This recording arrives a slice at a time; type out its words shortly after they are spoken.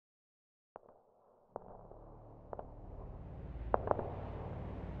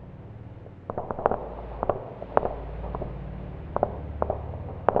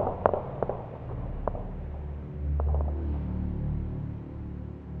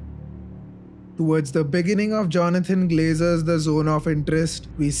Towards the beginning of Jonathan Glazer's The Zone of Interest,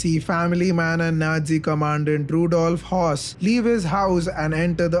 we see family man and Nazi Commandant Rudolf Hoss leave his house and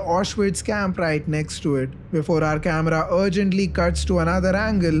enter the Auschwitz camp right next to it, before our camera urgently cuts to another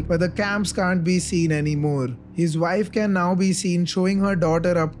angle where the camps can't be seen anymore. His wife can now be seen showing her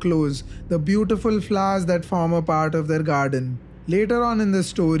daughter up close the beautiful flowers that form a part of their garden. Later on in the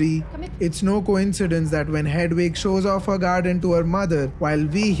story, it's no coincidence that when Hedwig shows off her garden to her mother, while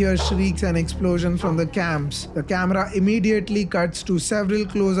we hear shrieks and explosions from the camps, the camera immediately cuts to several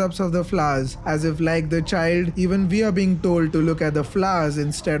close-ups of the flowers, as if like the child, even we are being told to look at the flowers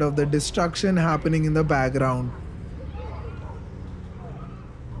instead of the destruction happening in the background.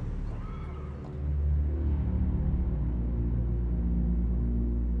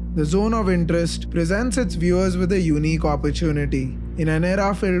 The Zone of Interest presents its viewers with a unique opportunity. In an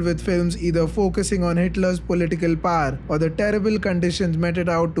era filled with films either focusing on Hitler's political power or the terrible conditions meted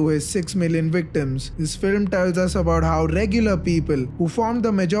out to his 6 million victims, this film tells us about how regular people who formed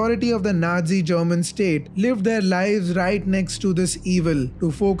the majority of the Nazi German state lived their lives right next to this evil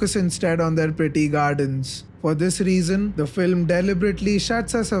to focus instead on their pretty gardens. For this reason, the film deliberately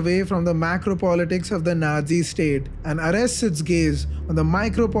shuts us away from the macropolitics of the Nazi state and arrests its gaze on the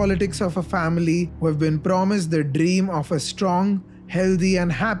micropolitics of a family who have been promised the dream of a strong, healthy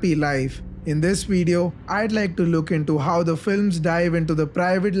and happy life. In this video, I'd like to look into how the film's dive into the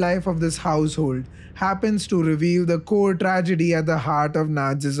private life of this household happens to reveal the core tragedy at the heart of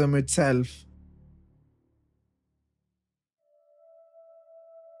Nazism itself.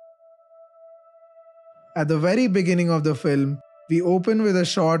 At the very beginning of the film, we open with a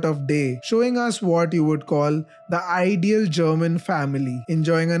shot of Day, showing us what you would call the ideal German family,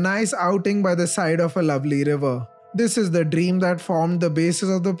 enjoying a nice outing by the side of a lovely river. This is the dream that formed the basis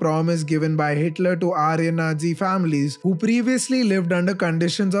of the promise given by Hitler to Aryan Nazi families who previously lived under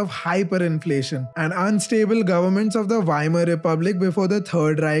conditions of hyperinflation and unstable governments of the Weimar Republic before the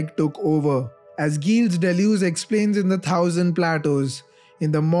Third Reich took over. As Gilles Deleuze explains in The Thousand Plateaus,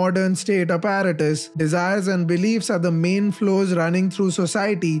 in the modern state apparatus, desires and beliefs are the main flows running through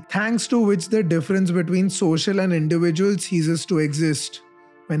society, thanks to which the difference between social and individual ceases to exist.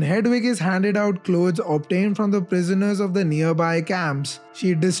 When Hedwig is handed out clothes obtained from the prisoners of the nearby camps,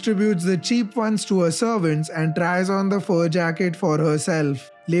 she distributes the cheap ones to her servants and tries on the fur jacket for herself.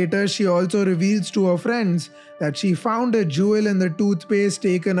 Later, she also reveals to her friends that she found a jewel in the toothpaste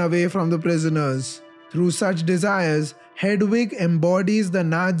taken away from the prisoners. Through such desires, Hedwig embodies the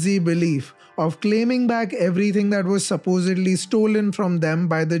Nazi belief of claiming back everything that was supposedly stolen from them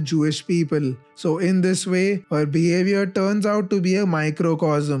by the Jewish people. So in this way, her behavior turns out to be a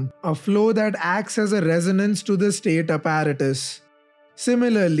microcosm, a flow that acts as a resonance to the state apparatus.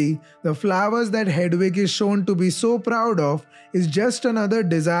 Similarly, the flowers that Hedwig is shown to be so proud of is just another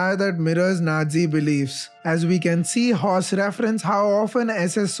desire that mirrors Nazi beliefs. As we can see Hoss reference how often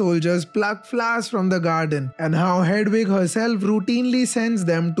SS soldiers pluck flowers from the garden and how Hedwig herself routinely sends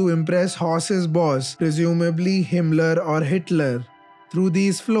them to impress Hoss's boss, presumably Himmler or Hitler. Through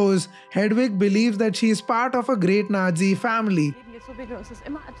these flows, Hedwig believes that she is part of a great Nazi family.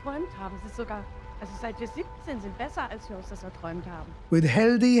 With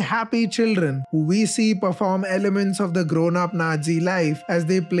healthy, happy children who we see perform elements of the grown-up Nazi life as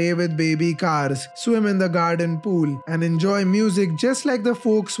they play with baby cars, swim in the garden pool, and enjoy music just like the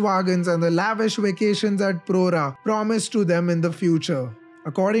Volkswagens and the lavish vacations at Prora promised to them in the future.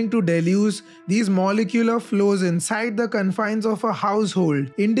 According to Deleuze, these molecular flows inside the confines of a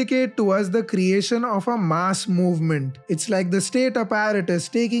household indicate to us the creation of a mass movement. It's like the state apparatus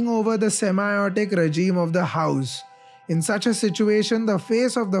taking over the semiotic regime of the house. In such a situation, the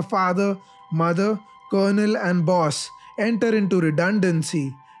face of the father, mother, colonel, and boss enter into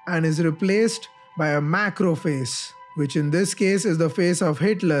redundancy and is replaced by a macro face, which in this case is the face of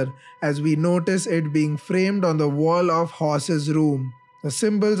Hitler, as we notice it being framed on the wall of Hoss's room. The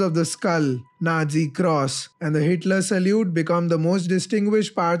symbols of the skull, Nazi cross, and the Hitler salute become the most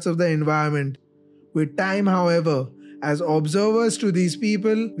distinguished parts of the environment. With time, however, as observers to these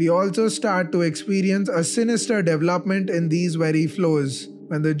people, we also start to experience a sinister development in these very flows.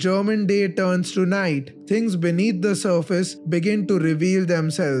 When the German day turns to night, things beneath the surface begin to reveal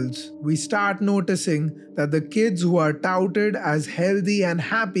themselves. We start noticing that the kids who are touted as healthy and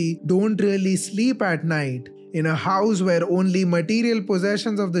happy don't really sleep at night. In a house where only material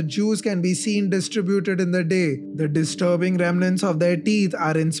possessions of the Jews can be seen distributed in the day, the disturbing remnants of their teeth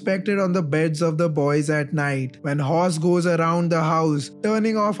are inspected on the beds of the boys at night. When Hoss goes around the house,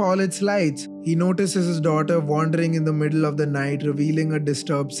 turning off all its lights, he notices his daughter wandering in the middle of the night, revealing a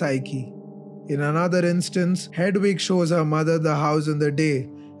disturbed psyche. In another instance, Hedwig shows her mother the house in the day,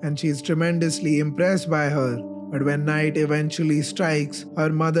 and she is tremendously impressed by her. But when night eventually strikes, her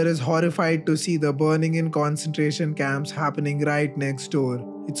mother is horrified to see the burning in concentration camps happening right next door.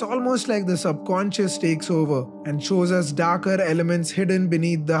 It's almost like the subconscious takes over and shows us darker elements hidden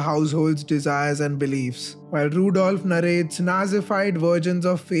beneath the household's desires and beliefs. While Rudolf narrates Nazified versions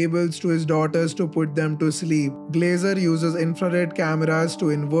of fables to his daughters to put them to sleep, Glazer uses infrared cameras to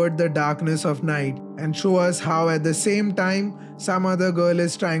invert the darkness of night and show us how at the same time some other girl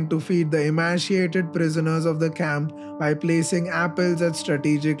is trying to feed the emaciated prisoners of the camp by placing apples at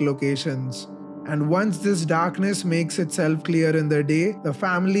strategic locations. And once this darkness makes itself clear in the day, the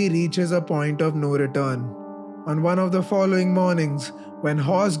family reaches a point of no return. On one of the following mornings, when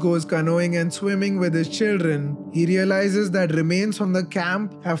Hoss goes canoeing and swimming with his children, he realizes that remains from the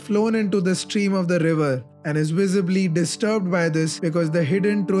camp have flown into the stream of the river and is visibly disturbed by this because the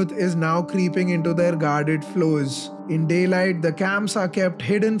hidden truth is now creeping into their guarded flows. In daylight, the camps are kept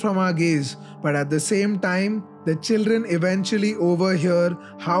hidden from our gaze, but at the same time, the children eventually overhear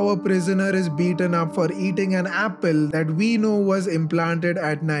how a prisoner is beaten up for eating an apple that we know was implanted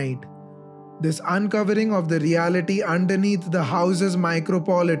at night. This uncovering of the reality underneath the house's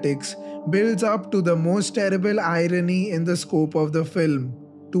micropolitics builds up to the most terrible irony in the scope of the film.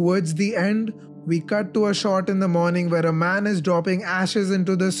 Towards the end, we cut to a shot in the morning where a man is dropping ashes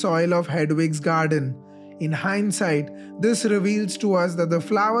into the soil of Hedwig's garden. In hindsight, this reveals to us that the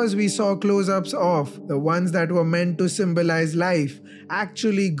flowers we saw close-ups of, the ones that were meant to symbolize life,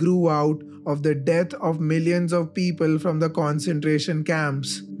 actually grew out of the death of millions of people from the concentration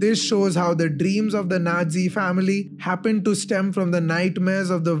camps. This shows how the dreams of the Nazi family happened to stem from the nightmares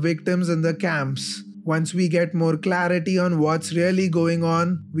of the victims in the camps. Once we get more clarity on what's really going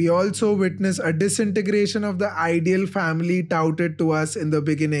on, we also witness a disintegration of the ideal family touted to us in the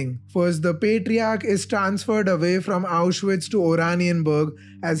beginning. First, the patriarch is transferred away from Auschwitz to Oranienburg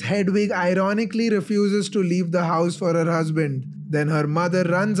as Hedwig ironically refuses to leave the house for her husband. Then her mother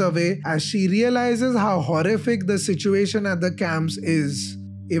runs away as she realizes how horrific the situation at the camps is.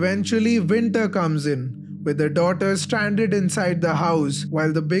 Eventually, winter comes in, with the daughter stranded inside the house,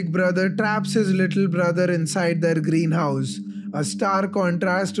 while the big brother traps his little brother inside their greenhouse. A stark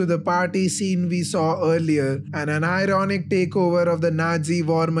contrast to the party scene we saw earlier, and an ironic takeover of the Nazi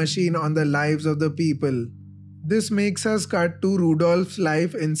war machine on the lives of the people. This makes us cut to Rudolf's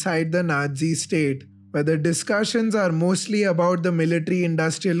life inside the Nazi state, where the discussions are mostly about the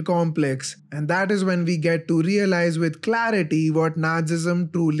military-industrial complex, and that is when we get to realize with clarity what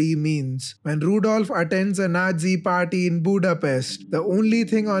Nazism truly means. When Rudolf attends a Nazi party in Budapest, the only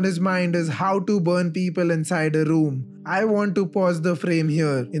thing on his mind is how to burn people inside a room. I want to pause the frame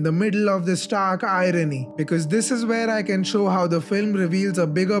here, in the middle of this stark irony, because this is where I can show how the film reveals a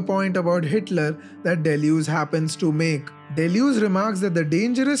bigger point about Hitler that Deleuze happens to make. Deleuze remarks that the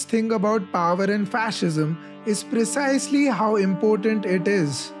dangerous thing about power and fascism is precisely how important it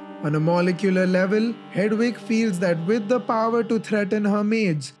is. On a molecular level, Hedwig feels that with the power to threaten her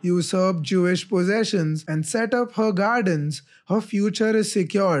maids, usurp Jewish possessions, and set up her gardens, her future is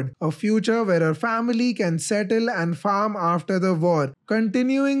secured, a future where her family can settle and farm after the war,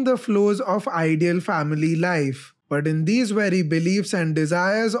 continuing the flows of ideal family life. But in these very beliefs and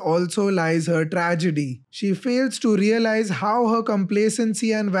desires also lies her tragedy. She fails to realize how her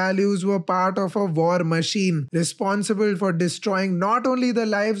complacency and values were part of a war machine, responsible for destroying not only the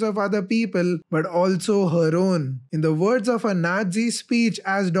lives of other people, but also her own. In the words of a Nazi speech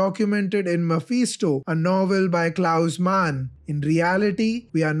as documented in Mephisto, a novel by Klaus Mann, in reality,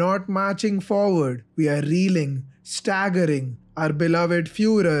 we are not marching forward, we are reeling, staggering. Our beloved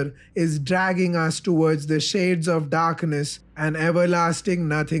Führer is dragging us towards the shades of darkness and everlasting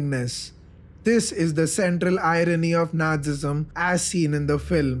nothingness. This is the central irony of Nazism as seen in the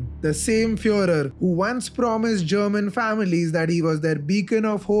film. The same Führer who once promised German families that he was their beacon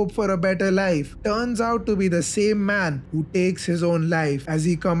of hope for a better life turns out to be the same man who takes his own life as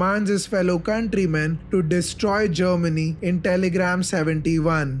he commands his fellow countrymen to destroy Germany in Telegram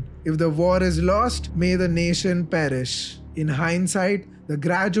 71. If the war is lost, may the nation perish. In hindsight, the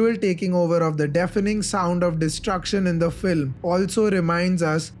gradual taking over of the deafening sound of destruction in the film also reminds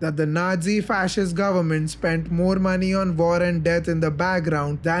us that the Nazi fascist government spent more money on war and death in the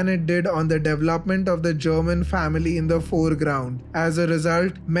background than it did on the development of the German family in the foreground. As a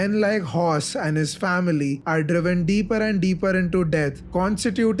result, men like Hoss and his family are driven deeper and deeper into death,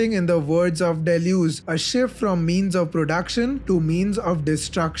 constituting, in the words of Deleuze, a shift from means of production to means of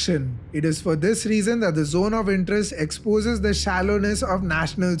destruction. It is for this reason that the zone of interest exposes the shallowness of of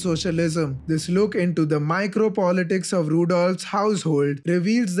National Socialism. This look into the micropolitics of Rudolf's household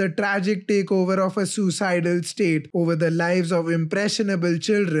reveals the tragic takeover of a suicidal state over the lives of impressionable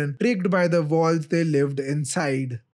children tricked by the walls they lived inside.